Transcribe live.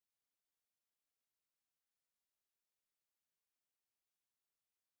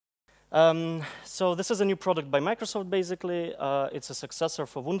So this is a new product by Microsoft, basically. It's a successor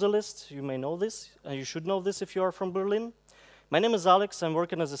for Wunderlist. You may know this. You should know this if you are from Berlin. My name is Alex. I'm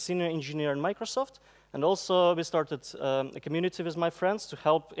working as a senior engineer in Microsoft. And also, we started a community with my friends to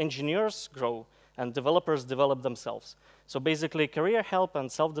help engineers grow and developers develop themselves. So basically, career help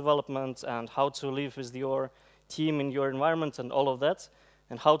and self-development and how to live with your team in your environment and all of that,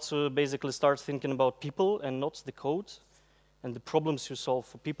 and how to basically start thinking about people and not the code, and the problems you solve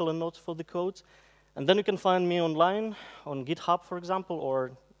for people and not for the code. And then you can find me online, on GitHub, for example,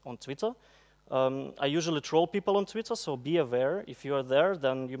 or on Twitter. I usually troll people on Twitter, so be aware. If you are there,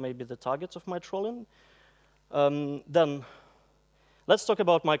 then you may be the target of my trolling. Then let's talk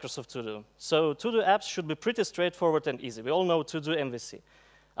about Microsoft ToDo. So ToDo Apps should be pretty straightforward and easy. We all know ToDo MVC.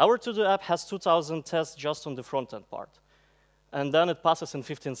 Our ToDo app has 2,000 tests just on the front-end part. And then it passes in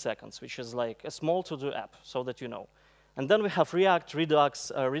 15 seconds, which is like a small ToDo app, so that you know. And then we have React,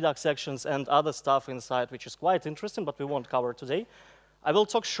 Redux, Redux actions, and other stuff inside, which is quite interesting, but we won't cover today. I will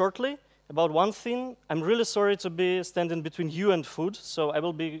talk shortly about one thing. I'm really sorry to be standing between you and food, so I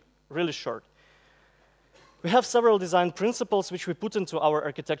will be really short. We have several design principles which we put into our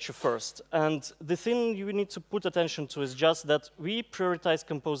architecture first. And the thing you need to put attention to is just that we prioritize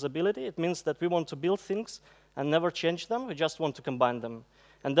composability. It means that we want to build things and never change them. We just want to combine them.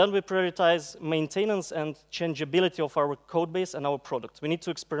 And then we prioritize maintenance and changeability of our code base and our product. We need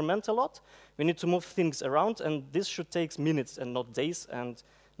to experiment a lot. We need to move things around. And this should take minutes and not days and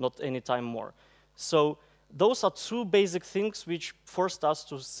not any time more. So those are two basic things which forced us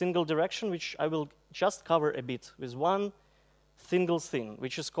to single direction, which I will just cover a bit with one single thing,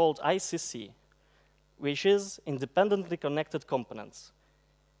 which is called ICC, which is independently connected components.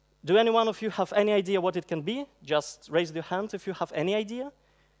 Do any one of you have any idea what it can be? Just raise your hand if you have any idea.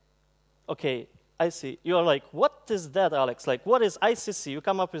 OK, I see. You're like, what is that, Alex? Like, what is ICC? You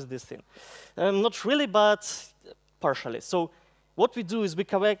come up with this thing. Not really, but partially. So what we do is we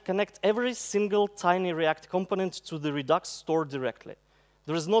connect every single tiny React component to the Redux store directly.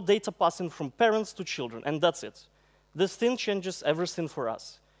 There is no data passing from parents to children, and that's it. This thing changes everything for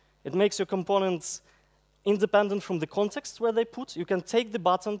us. It makes your components independent from the context where they put. You can take the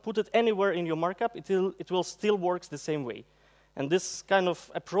button, put it anywhere in your markup, it will still work the same way. And this kind of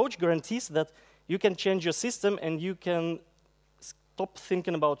approach guarantees that you can change your system and you can stop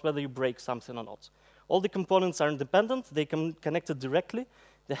thinking about whether you break something or not. All the components are independent, they can connect it directly.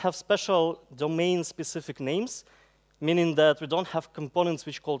 They have special domain-specific names, meaning that we don't have components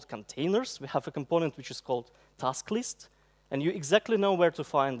which are called containers. We have a component which is called task list. And you exactly know where to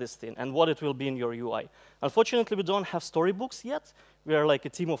find this thing and what it will be in your UI. Unfortunately, we don't have storybooks yet. We are like a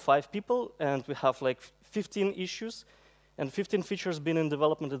team of 5 people, and we have like 15 issues and 15 features being in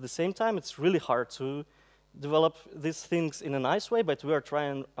development at the same time. It's really hard to develop these things in a nice way, but we are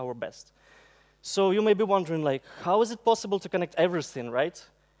trying our best. So you may be wondering, like, how is it possible to connect everything, right?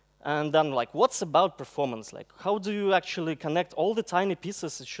 And then, like, what's about performance? Like, how do you actually connect all the tiny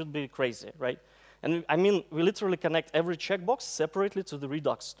pieces? It should be crazy, right? And I mean, we literally connect every checkbox separately to the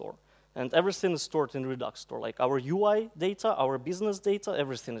Redux store. And everything is stored in Redux store. Like our UI data, our business data,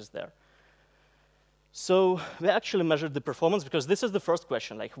 everything is there. So we actually measured the performance, because this is the first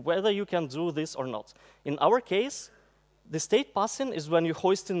question, like whether you can do this or not. In our case, the state passing is when you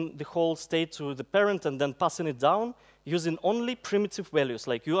hoisting the whole state to the parent and then passing it down using only primitive values,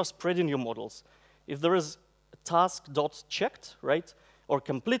 like you are spreading your models. If there is a task.checked, right, or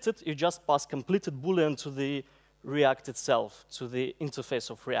completed, you just pass completed Boolean to the React itself, to the interface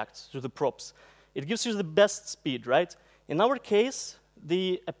of React, to the props. It gives you the best speed, right? In our case,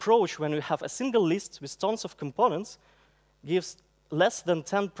 the approach when we have a single list with tons of components gives less than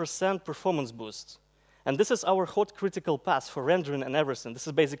 10% performance boost. And this is our hot critical path for rendering and everything. This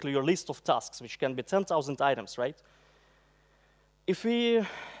is basically your list of tasks, which can be 10,000 items, right? If you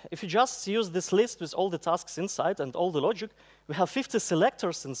just use this list with all the tasks inside and all the logic, we have 50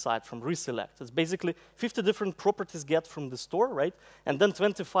 selectors inside from reselect. It's basically 50 different properties get from the store, right? And then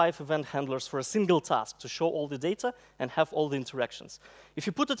 25 event handlers for a single task to show all the data and have all the interactions. If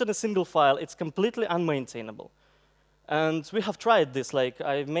you put it in a single file, it's completely unmaintainable. And we have tried this. Like,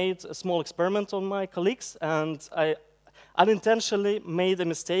 I made a small experiment on my colleagues, and I unintentionally made a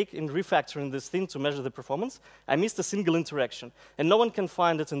mistake in refactoring this thing to measure the performance. I missed a single interaction, and no one can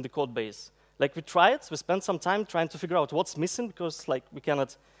find it in the code base. Like, we tried, we spent some time trying to figure out what's missing, because like we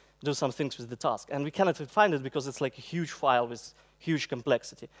cannot do some things with the task. And we cannot find it because it's like a huge file with huge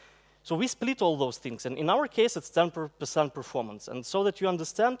complexity. So we split all those things, and in our case, it's 10% performance. And so that you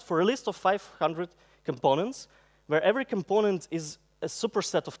understand, for a list of 500 components, where every component is a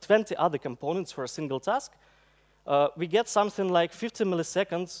superset of 20 other components for a single task, we get something like 50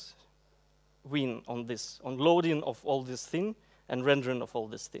 milliseconds win on this, on loading of all this thing and rendering of all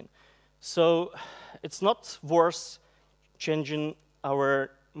this thing. So it's not worth changing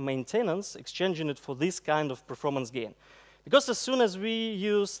our maintenance, exchanging it for this kind of performance gain. Because as soon as we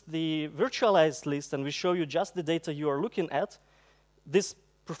use the virtualized list and we show you just the data you are looking at, this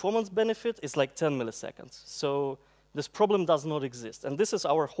performance benefit is like 10 milliseconds. So this problem does not exist. And this is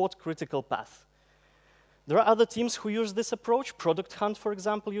our hot critical path. There are other teams who use this approach. Product Hunt, for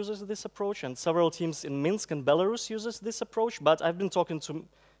example, uses this approach, and several teams in Minsk and Belarus uses this approach. But I've been talking to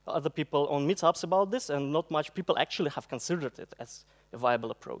other people on meetups about this, and not much people actually have considered it as a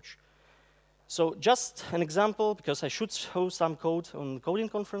viable approach. So just an example, because I should show some code on coding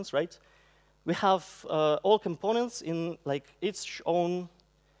conference, right? We have all components in like its own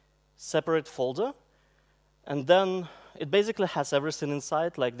separate folder, and then it basically has everything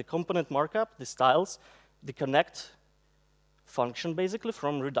inside, like the component markup, the styles, the connect function basically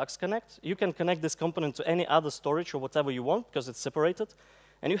from Redux connect. You can connect this component to any other storage or whatever you want because it's separated.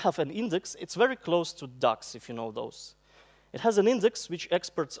 And you have an index. It's very close to docs, if you know those. It has an index which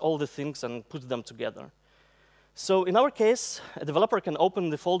exports all the things and puts them together. So in our case, a developer can open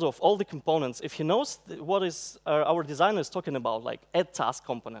the folder of all the components. If he knows what is our designer is talking about, like add task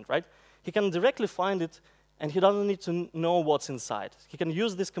component, right? He can directly find it, and he doesn't need to know what's inside. He can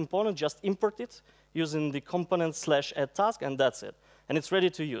use this component, just import it using the component/add task, and that's it. And it's ready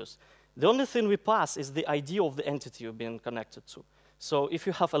to use. The only thing we pass is the ID of the entity you've been connected to. So if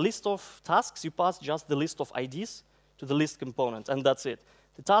you have a list of tasks, you pass just the list of IDs to the list component, and that's it.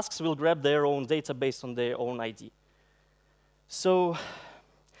 The tasks will grab their own data based on their own ID. So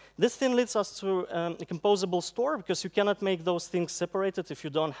this thing leads us to a composable store, because you cannot make those things separated if you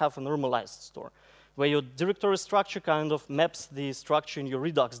don't have a normalized store, where your directory structure kind of maps the structure in your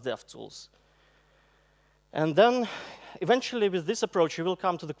Redux dev tools. And then eventually with this approach, you will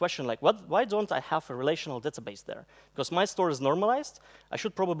come to the question like, why don't I have a relational database there? Because my store is normalized. I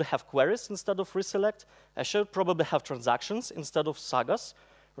should probably have queries instead of reselect. I should probably have transactions instead of sagas,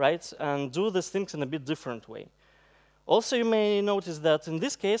 right? And do these things in a bit different way. Also, you may notice that in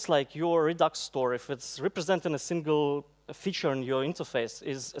this case, like your Redux store, if it's representing a single feature in your interface,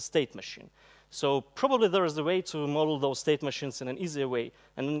 is a state machine. So probably there is a way to model those state machines in an easier way,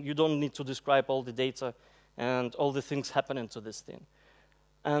 and you don't need to describe all the data and all the things happening to this thing.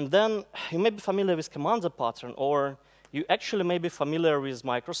 And then you may be familiar with commander pattern, or you actually may be familiar with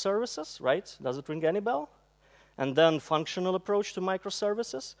microservices, right? Does it ring any bell? And then functional approach to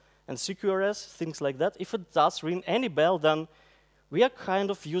microservices and CQRS, things like that. If it does ring any bell, then we are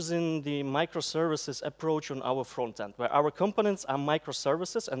kind of using the microservices approach on our front end, where our components are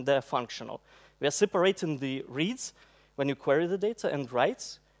microservices and they're functional. We are separating the reads when you query the data and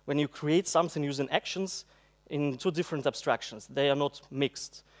writes when you create something using actions in two different abstractions. They are not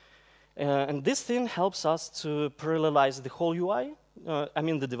mixed. And this thing helps us to parallelize the whole UI,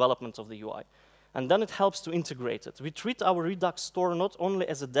 the development of the UI. And then it helps to integrate it. We treat our Redux store not only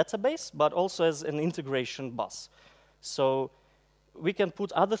as a database, but also as an integration bus. So we can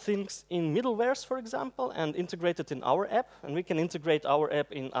put other things in middlewares, for example, and integrate it in our app, and we can integrate our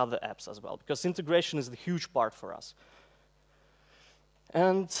app in other apps as well, because integration is the huge part for us.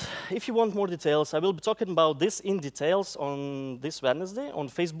 And if you want more details, I will be talking about this in details on this Wednesday on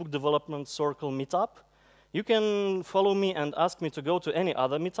Facebook Development Circle Meetup. You can follow me and ask me to go to any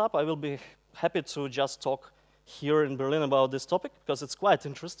other meetup. I will be happy to just talk here in Berlin about this topic, because it's quite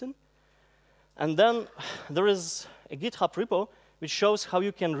interesting. And then there is a GitHub repo which shows how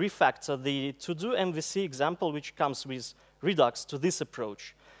you can refactor the ToDo MVC example, which comes with Redux, to this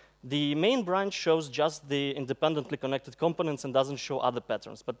approach. The main branch shows just the independently connected components and doesn't show other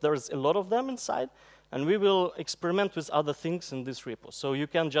patterns, but there's a lot of them inside, and we will experiment with other things in this repo. So you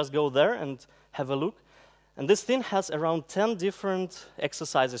can just go there and have a look. And this thing has around 10 different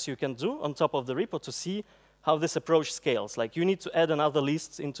exercises you can do on top of the repo to see how this approach scales. Like you need to add another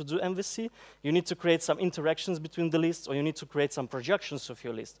list into ToDo MVC, you need to create some interactions between the lists, or you need to create some projections of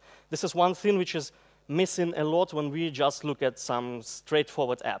your list. This is one thing which is missing a lot when we just look at some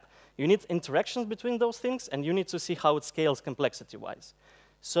straightforward app. You need interactions between those things, and you need to see how it scales complexity-wise.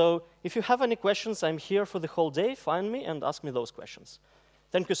 So if you have any questions, I'm here for the whole day. Find me and ask me those questions.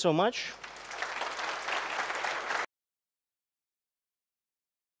 Thank you so much.